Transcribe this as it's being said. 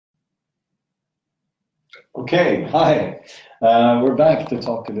Okay, hi. We're back to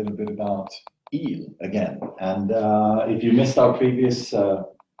talk a little bit about eel again. And if you missed our previous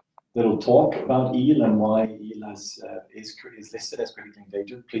little talk about eel and why eel is listed as critically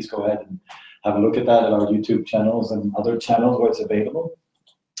endangered, please go ahead and have a look at that at our YouTube channels and other channels where it's available.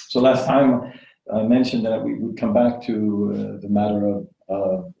 So last time I mentioned that we would come back to the matter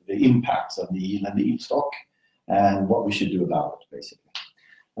of the impacts of the eel and the eel stock and what we should do about it, basically.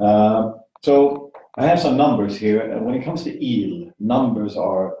 So I have some numbers here, and when it comes to eel, numbers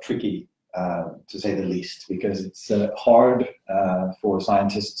are tricky, to say the least, because it's hard for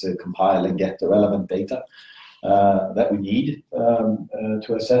scientists to compile and get the relevant data that we need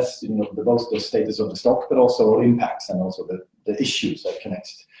to assess, both the status of the stock, but also impacts and also the issues that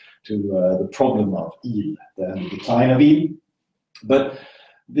connect to the problem of eel, the decline of eel. But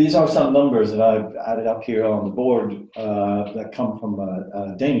these are some numbers that I've added up here on the board that come from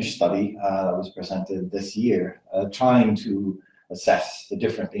a Danish study that was presented this year, trying to assess the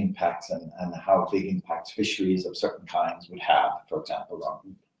different impacts and how big impacts fisheries of certain kinds would have, for example.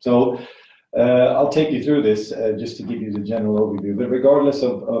 So I'll take you through this just to give you the general overview, but regardless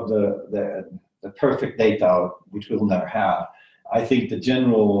of the perfect data, which we'll never have, I think the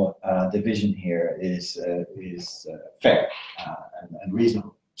general division here is fair and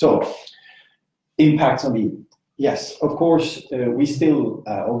reasonable. So, impacts on eel. Yes, of course, we still,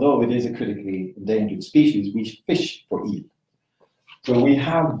 although it is a critically endangered species, we fish for eel. So we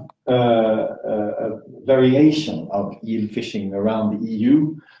have a variation of eel fishing around the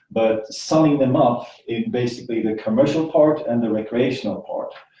EU, but summing them up in basically the commercial part and the recreational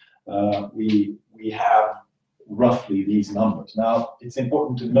part, we have roughly these numbers. Now, it's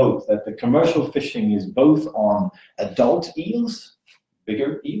important to note that the commercial fishing is both on adult eels,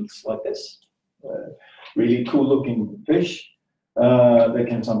 bigger eels like this, really cool looking fish. They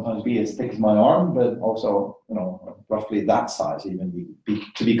can sometimes be as thick as my arm, but also, roughly that size, even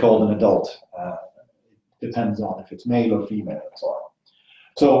to be called an adult. It depends on if it's male or female and so on.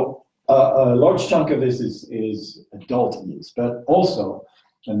 So a large chunk of this is adult eels, but also,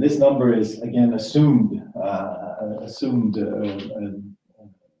 and this number is again assumed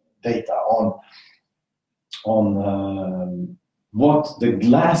data on what the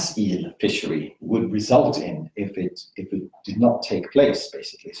glass eel fishery would result in if it did not take place,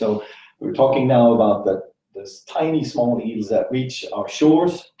 basically. So we're talking now about those tiny small eels that reach our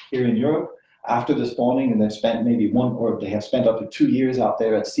shores here in Europe after the spawning, and they've spent maybe they have spent up to 2 years out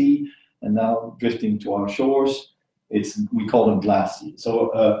there at sea and now drifting to our shores. We call them glass eels.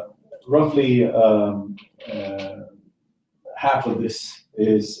 So roughly half of this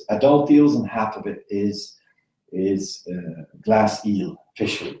is adult eels and half of it is glass eel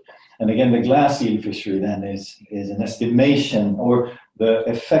fishery. And again, the glass eel fishery then is an estimation or the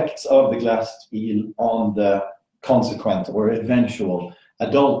effects of the glass eel on the consequent or eventual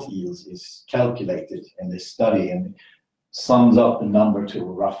adult eels is calculated in this study and sums up the number to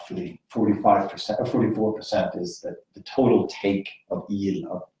roughly 45% or 44% is the total take of eel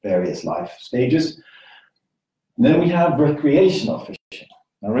of various life stages. And then we have recreational fishing.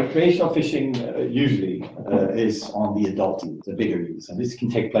 Now, recreational fishing usually is on the adult eels, the bigger eels, and this can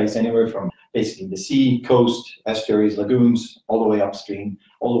take place anywhere from basically the sea, coast, estuaries, lagoons, all the way upstream,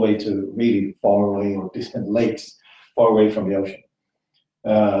 all the way to really far away or distant lakes, far away from the ocean.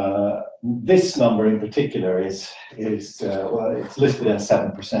 This number in particular is well, it's listed as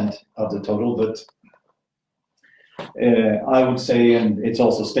 7% of the total, but I would say, and it's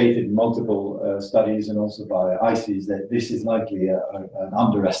also stated in multiple studies and also by ICES, that this is likely an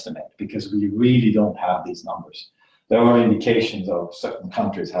underestimate because we really don't have these numbers. There are indications of certain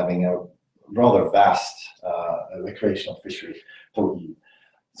countries having a rather vast recreational fishery for eel.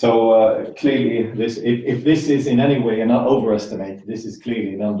 So clearly, if this is in any way an overestimate, this is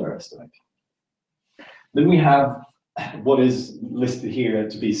clearly an underestimate. Then we have what is listed here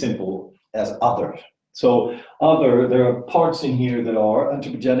to be simple as other. So there are parts in here that are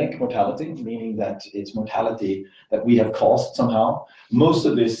anthropogenic mortality, meaning that it's mortality that we have caused somehow. Most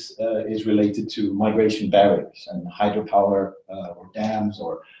of this is related to migration barriers and hydropower or dams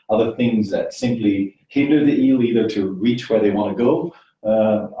or other things that simply hinder the eel either to reach where they want to go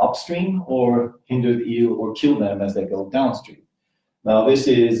upstream or hinder the eel or kill them as they go downstream. Now this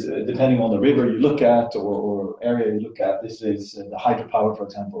is, depending on the river you look at or area you look at, this is the hydropower, for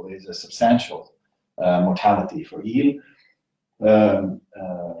example, is a substantial mortality for eel. And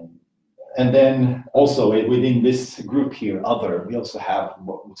then also within this group here, other, we also have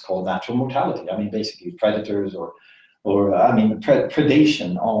what's called natural mortality. I mean, basically predators or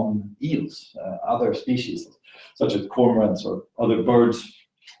predation on eels, other species such as cormorants or other birds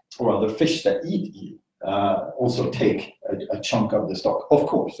or other fish that eat eel. also take a chunk of the stock. Of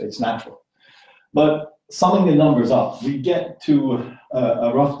course, it's natural. But summing the numbers up, we get to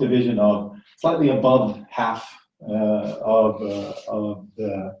a rough division of slightly above half of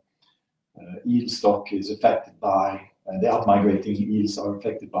the eel stock is affected by, the outmigrating eels are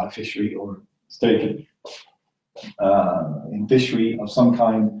affected by fishery or taken in fishery of some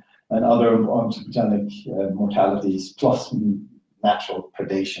kind, and other anthropogenic mortalities plus natural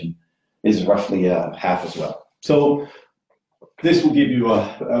predation is roughly half as well. So this will give you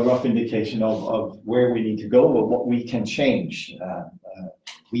a rough indication of where we need to go or what we can change.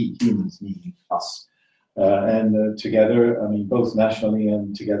 We humans, meaning us. And together, I mean, both nationally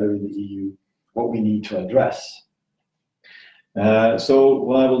and together in the EU, what we need to address. So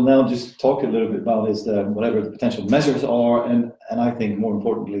what I will now just talk a little bit about is whatever the potential measures are, and I think more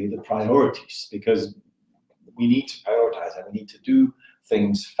importantly, the priorities, because we need to prioritize and we need to do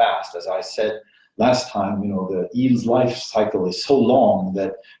things fast. As I said last time, you know, the eel's life cycle is so long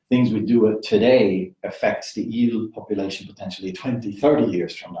that things we do today affects the eel population potentially 20, 30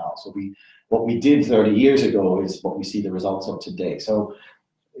 years from now. So what we did 30 years ago is what we see the results of today. So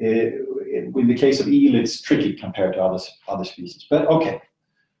in the case of eel, it's tricky compared to other species. But okay,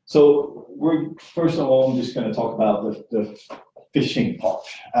 so first of all, I'm just going to talk about the fishing part.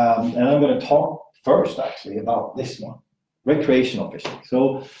 And I'm going to talk first, actually, about this one, recreational fishing.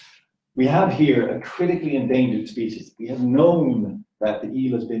 So we have here a critically endangered species. We have known that the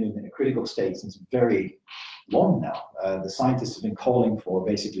eel has been in a critical state since very long now. The scientists have been calling for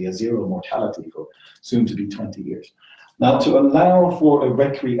basically a zero mortality for soon to be 20 years. Now, to allow for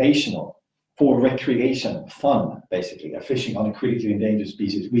recreation, fun, basically, a fishing on a critically endangered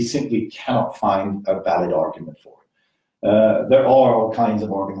species, we simply cannot find a valid argument for it. There are all kinds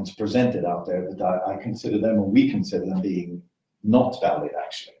of arguments presented out there, but I consider them, or we consider them, being not valid,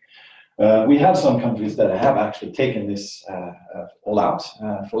 actually. We have some countries that have actually taken this full out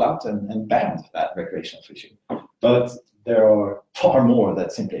and banned that recreational fishing, but there are far more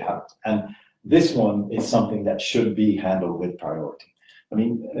that simply haven't. And this one is something that should be handled with priority. I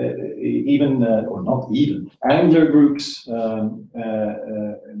mean, angler groups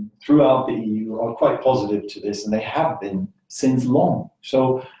throughout the EU are quite positive to this, and they have been since long.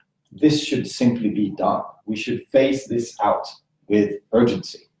 So this should simply be done. We should phase this out with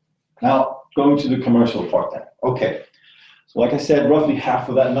urgency. Now, going to the commercial part then. Okay, so like I said, roughly half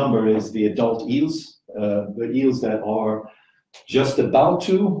of that number is the adult eels, the eels that are just about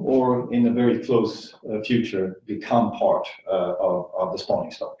to, or in a very close future, become part of the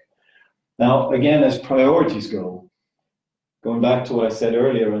spawning stock. Now, again, as priorities go, going back to what I said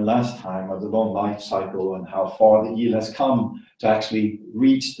earlier and last time of the long life cycle and how far the eel has come to actually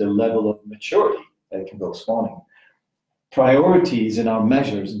reach the level of maturity that it can go spawning, priorities in our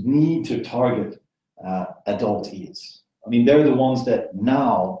measures need to target adult eels. I mean, they're the ones that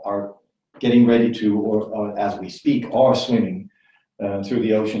now are getting ready to, or as we speak, are swimming through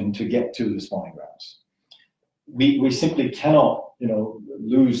the ocean to get to the spawning grounds. We simply cannot,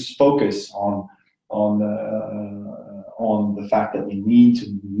 lose focus on the fact that we need to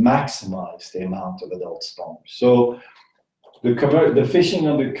maximize the amount of adult spawners. So the fishing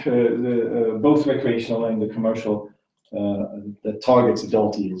on the both recreational and the commercial that targets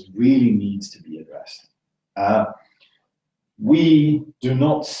adult eels really needs to be addressed. We do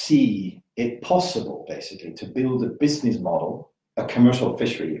not see it possible, basically, to build a business model, a commercial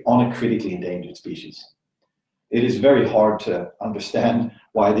fishery, on a critically endangered species. It is very hard to understand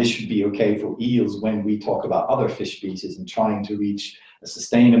why this should be okay for eels when we talk about other fish species and trying to reach a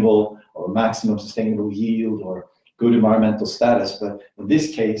sustainable or maximum sustainable yield or good environmental status. But in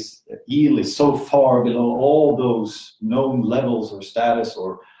this case, the eel is so far below all those known levels or status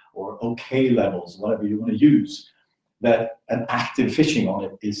or okay levels, whatever you want to use, that an active fishing on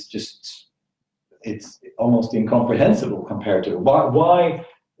it is just, it's almost incomprehensible compared to why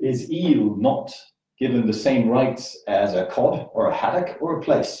is eel not given the same rights as a cod or a haddock or a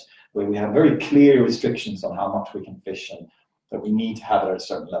plaice, where we have very clear restrictions on how much we can fish and that we need to have it at a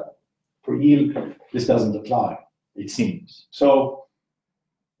certain level. For eel, this doesn't apply, it seems. So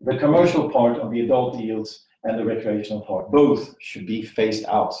the commercial part of the adult eels and the recreational part, both should be phased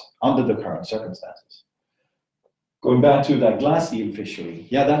out under the current circumstances. Going back to that glass eel fishery,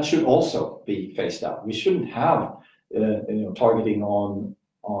 yeah, that should also be phased out. We shouldn't have targeting on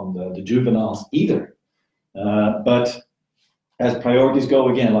the juveniles either. But as priorities go,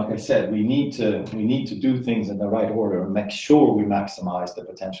 again, like I said, we need to do things in the right order and make sure we maximize the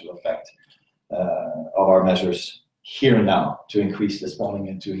potential effect of our measures here and now to increase the spawning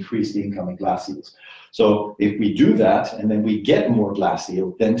and to increase the incoming glass eels. So if we do that and then we get more glass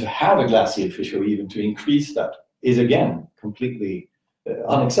eel, then to have a glass eel fishery, even to increase that, is again completely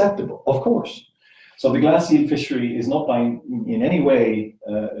unacceptable, of course. So the glass eel fishery is not in any way,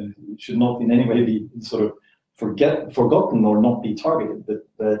 should not in any way be sort of forgotten or not be targeted,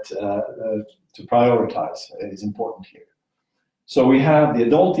 but to prioritize is important here. So we have the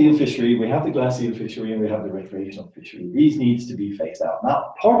adult eel fishery, we have the glass eel fishery, and we have the recreational fishery. These needs to be phased out.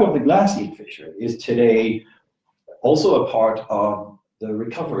 Now, part of the glass eel fishery is today also a part of the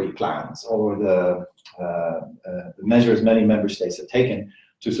recovery plans or the measures many member states have taken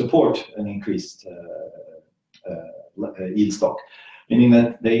to support an increased eel stock, meaning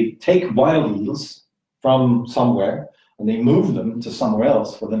that they take wild eels from somewhere and they move them to somewhere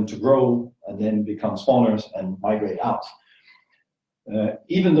else for them to grow and then become spawners and migrate out.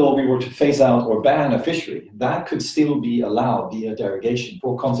 Even though we were to phase out or ban a fishery, that could still be allowed via derogation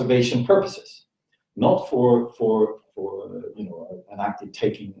for conservation purposes, not for you know, an active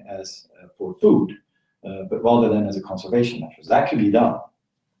taking as for food, but rather than as a conservation measure. That could be done.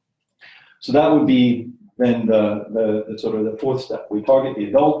 So that would be then the sort of the fourth step. We target the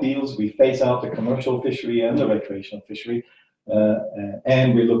adult eels, we phase out the commercial fishery and the recreational fishery,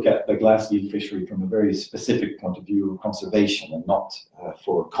 and we look at the glass eel fishery from a very specific point of view of conservation and not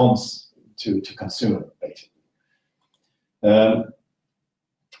for to consume, basically.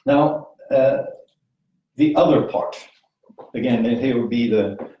 Now, the other part, again, here would be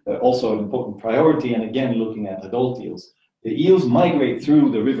also an important priority, and again, looking at adult eels. The eels migrate through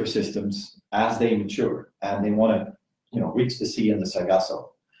the river systems as they mature, and they want to, you know, reach the sea and the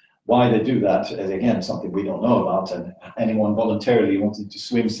Sargasso. Why they do that is, again, something we don't know about, and anyone voluntarily wanting to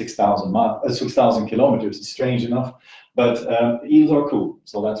swim 6,000 kilometers is strange enough, but eels are cool,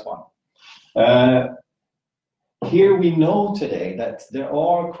 so that's one. Here we know today that there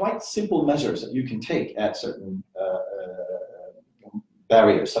are quite simple measures that you can take at certain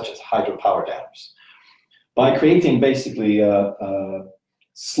barriers, such as hydropower dams. By creating basically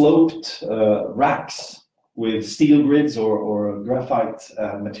sloped racks with steel grids or graphite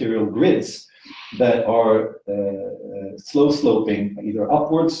material grids that are slow sloping either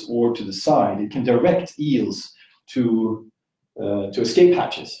upwards or to the side, it can direct eels to escape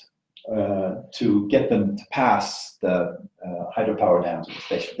hatches to get them to pass the hydropower dams of the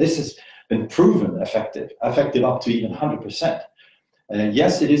station. This has been proven effective up to even 100%.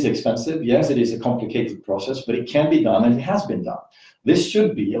 Yes, it is expensive. Yes, it is a complicated process, but it can be done, and it has been done. This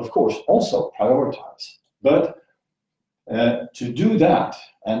should be, of course, also prioritized. But to do that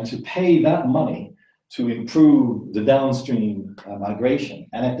and to pay that money to improve the downstream migration,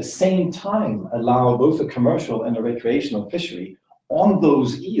 and at the same time allow both a commercial and a recreational fishery on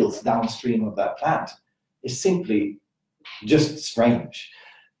those eels downstream of that plant, is simply just strange.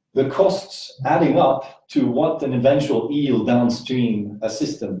 The costs adding up to what an eventual eel downstream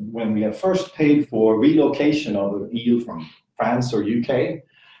system, when we have first paid for relocation of an eel from France or UK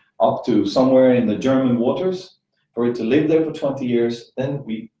up to somewhere in the German waters, for it to live there for 20 years, then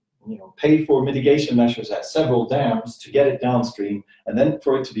we pay for mitigation measures at several dams to get it downstream, and then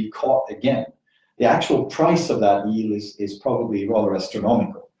for it to be caught again. The actual price of that eel is probably rather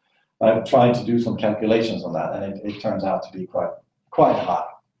astronomical. I've tried to do some calculations on that, and it turns out to be quite high.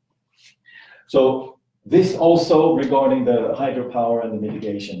 So this also, regarding the hydropower and the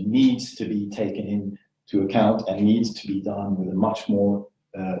mitigation, needs to be taken into account and needs to be done with a much more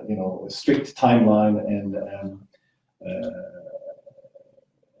strict timeline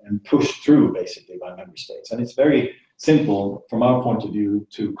and pushed through basically by member states. And it's very simple from our point of view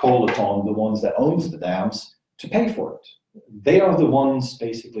to call upon the ones that owns the dams to pay for it. They are the ones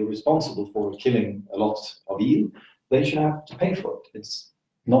basically responsible for killing a lot of eel. They should have to pay for it. It's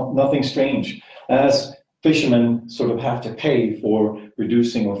nothing strange. As fishermen sort of have to pay for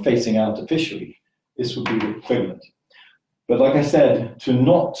reducing or phasing out the fishery, this would be the equivalent. But like I said,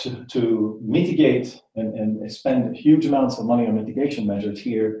 to mitigate and spend huge amounts of money on mitigation measures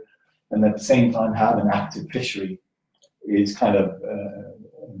here, and at the same time have an active fishery, is kind of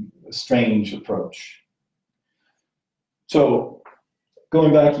a strange approach. So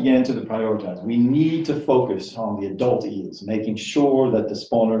going back again to the prioritize, we need to focus on the adult eels, making sure that the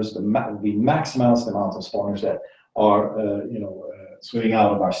spawners, we maximize the amount of spawners that are swimming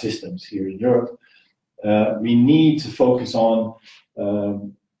out of our systems here in Europe. We need to focus on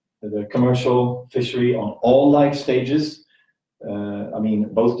the commercial fishery on all life stages.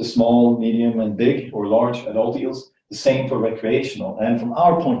 Both the small, medium, and big or large adult eels. The same for recreational. And from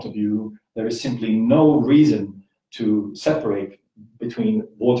our point of view, there is simply no reason to separate between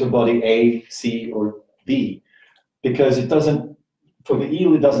water body A, C, or B. because it doesn't, for the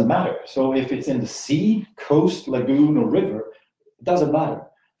eel, it doesn't matter. So if it's in the sea, coast, lagoon, or river, it doesn't matter.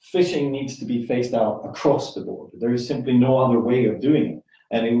 Fishing needs to be phased out across the board. There is simply no other way of doing it.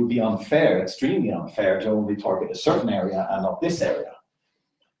 And it would be unfair, extremely unfair, to only target a certain area and not this area.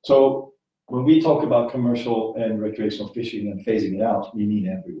 So when we talk about commercial and recreational fishing and phasing it out, we mean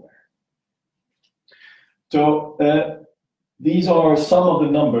everywhere. So these are some of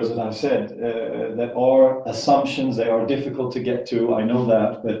the numbers, as I said, that are assumptions. They are difficult to get to, I know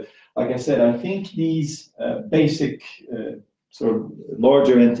that, but like I said, I think these basic sort of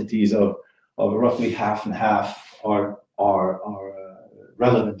larger entities of roughly half and half are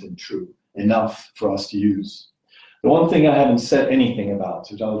relevant and true enough for us to use. The one thing I haven't said anything about,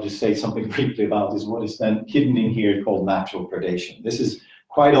 which I'll just say something briefly about, is what is then hidden in here called natural predation. This is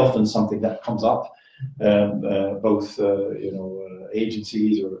quite often something that comes up. Both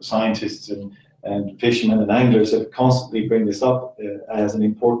agencies or scientists and fishermen and anglers have constantly bring this up as an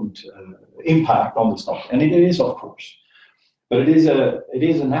important impact on the stock, and it is, of course, but it is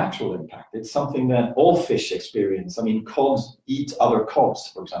a natural impact. It's something that all fish experience. I mean, cod eat other cods,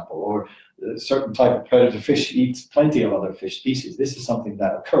 for example, or a certain type of predator fish eats plenty of other fish species. This is something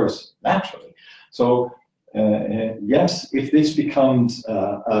that occurs naturally. So yes, if this becomes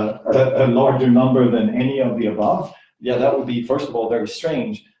a larger number than any of the above, yeah, that would be, first of all, very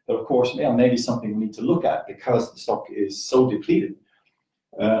strange. But of course, yeah, maybe something we need to look at because the stock is so depleted.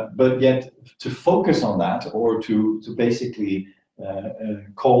 But yet, to focus on that, or to basically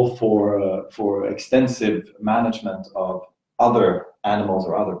call for extensive management of other animals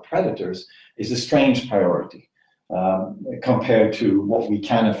or other predators, is a strange priority compared to what we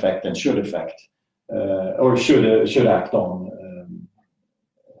can affect and should affect. Or should act on,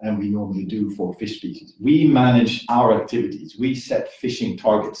 and we normally do for fish species. We manage our activities. We set fishing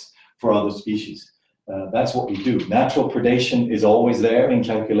targets for other species. That's what we do. Natural predation is always there in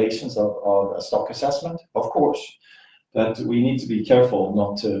calculations of a stock assessment, of course, but we need to be careful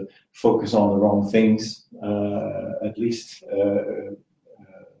not to focus on the wrong things, at least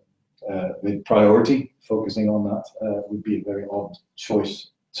with priority. Focusing on that would be a very odd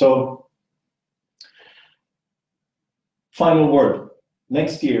choice. So, final word.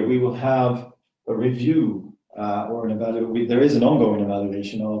 Next year we will have a review or an evaluation. There is an ongoing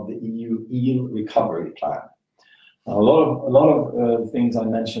evaluation of the EU eel recovery plan. A lot of things I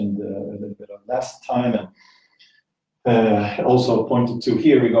mentioned a little bit of last time, and also pointed to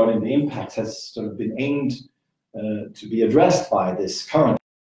here regarding the impacts, has sort of been aimed to be addressed by this current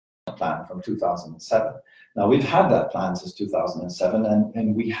plan from 2007. Now, we've had that plan since 2007,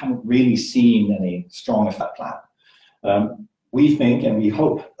 and we haven't really seen any strong effect plan. We think and we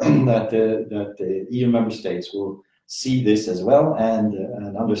hope that the EU member states will see this as well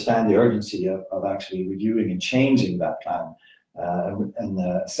and understand the urgency of actually reviewing and changing that plan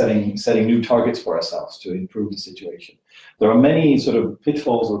and setting new targets for ourselves to improve the situation. There are many sort of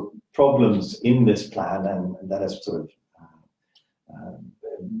pitfalls or problems in this plan, and that has sort of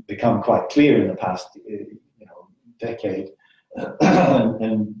become quite clear in the past decade.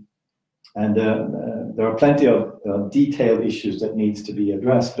 And there are plenty of detailed issues that needs to be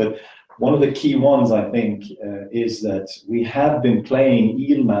addressed. But one of the key ones, I think, is that we have been playing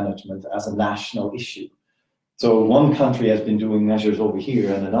eel management as a national issue. So one country has been doing measures over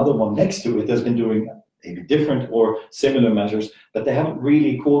here, and another one next to it has been doing maybe different or similar measures, but they haven't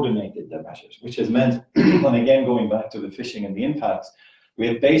really coordinated their measures, which has meant, and again, going back to the fishing and the impacts, we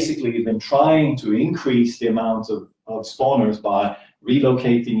have basically been trying to increase the amount of spawners by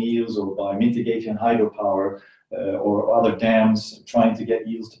relocating eels or by mitigating hydropower or other dams, trying to get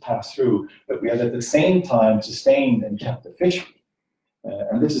eels to pass through. But we have at the same time sustained and kept the fishery.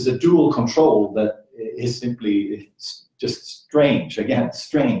 And this is a dual control that is simply just strange, again,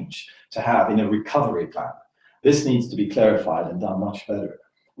 strange to have in a recovery plan. This needs to be clarified and done much better.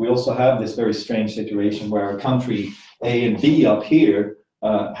 We also have this very strange situation where country A and B up here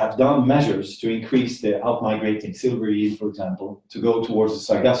have done measures to increase the out-migrating silver eel, for example, to go towards the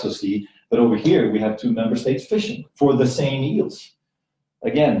Sargasso Sea. But over here, we have two member states fishing for the same eels.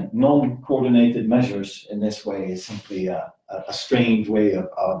 Again, non-coordinated measures in this way is simply a strange way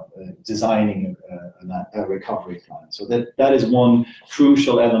of designing a recovery plan. So that is one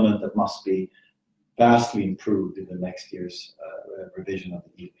crucial element that must be vastly improved in the next year's revision of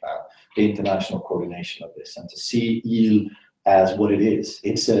the eel plan, the international coordination of this, and to see eel as what it is.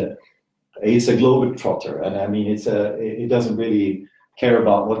 It's a globetrotter, and I mean it doesn't really care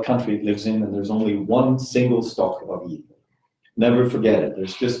about what country it lives in, and there's only one single stock of eel. Never forget it.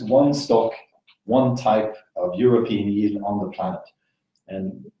 There's just one stock, one type of European eel on the planet,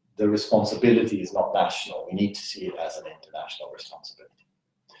 and the responsibility is not national. We need to see it as an international responsibility.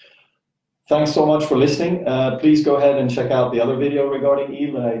 Thanks so much for listening. Please go ahead and check out the other video regarding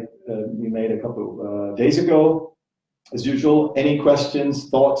eel we made a couple of days ago. As usual, any questions,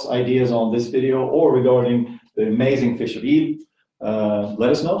 thoughts, ideas on this video or regarding the amazing fish of eel, let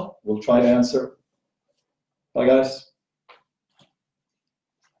us know. We'll try to answer. Bye, guys.